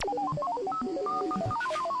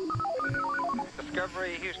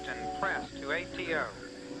Discovery Houston, press to ATO.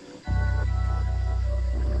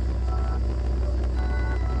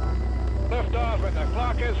 Lift off and the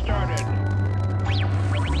clock has started.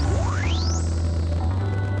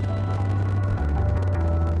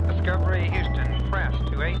 Discovery Houston, press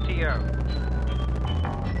to ATO.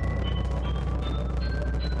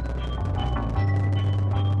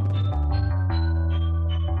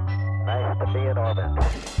 Nice to be in orbit.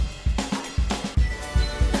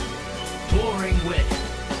 Pouring wet.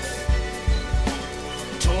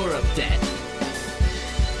 Tore up that.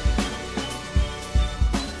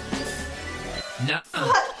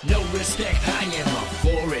 Nuh-uh. No respect, I am up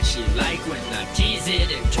for it. She like when I tease it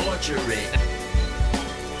and torture it.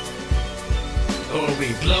 Or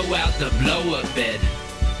we blow out the blow-up bed.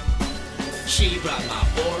 She brought my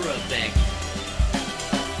aura back.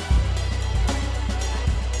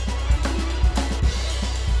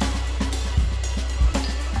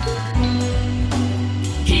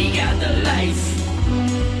 He got the life.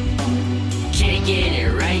 Can't get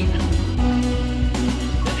it right.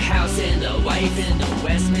 The house and the wife and the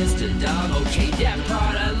Westminster dog. Okay, that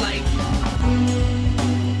part I like.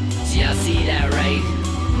 Y'all see that right?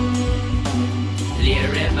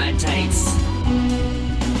 Leer at my tights.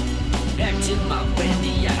 Back to my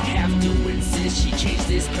Wendy, I have to insist she changed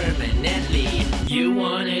this permanently. You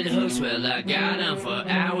wanted hooks, well I got them for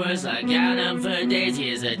hours. I got them for days,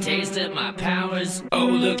 here's a taste of my powers. Oh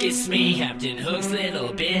look, it's me, Captain Hook's little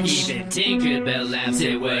bitch. Even Tinkerbell laughs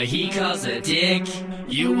at what he calls a dick.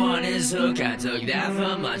 You want his hook, I took that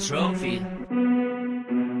from my trophy.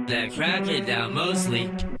 That crocodile mostly.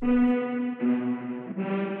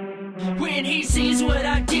 When he sees what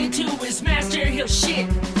I did to his master, he'll shit.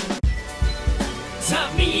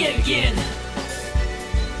 Top me again.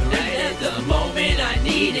 Right at the moment I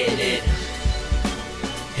needed it.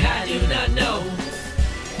 I do not know.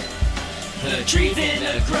 A tree in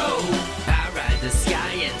a grove. I ride the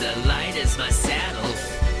sky and the light is my saddle.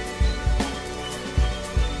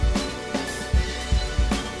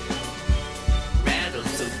 Rattle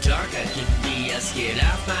so dark I can be scared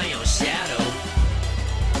off my own shadow.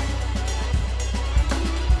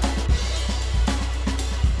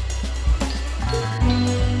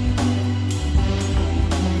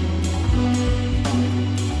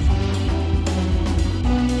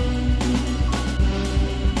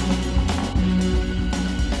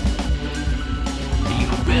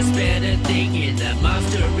 Better thinking the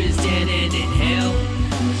monster is dead and in hell.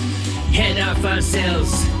 Head off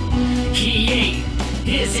ourselves. He ain't.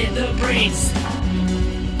 Is in the brains.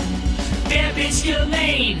 Bad bitch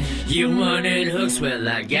Ghislaine. You wanted hooks, well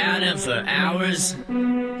I got them for hours.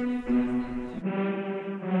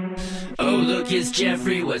 Oh look, it's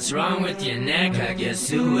Jeffrey, what's wrong with your neck? I guess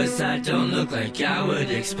suicide don't look like I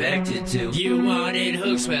would expect it to. You wanted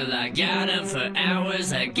hooks, well I got them for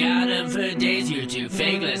hours. I got them for days, you're too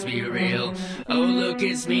fake, let's be real. Oh look,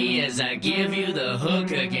 it's me as I give you the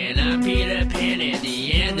hook again. I'm Peter Pan at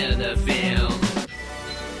the end of the film.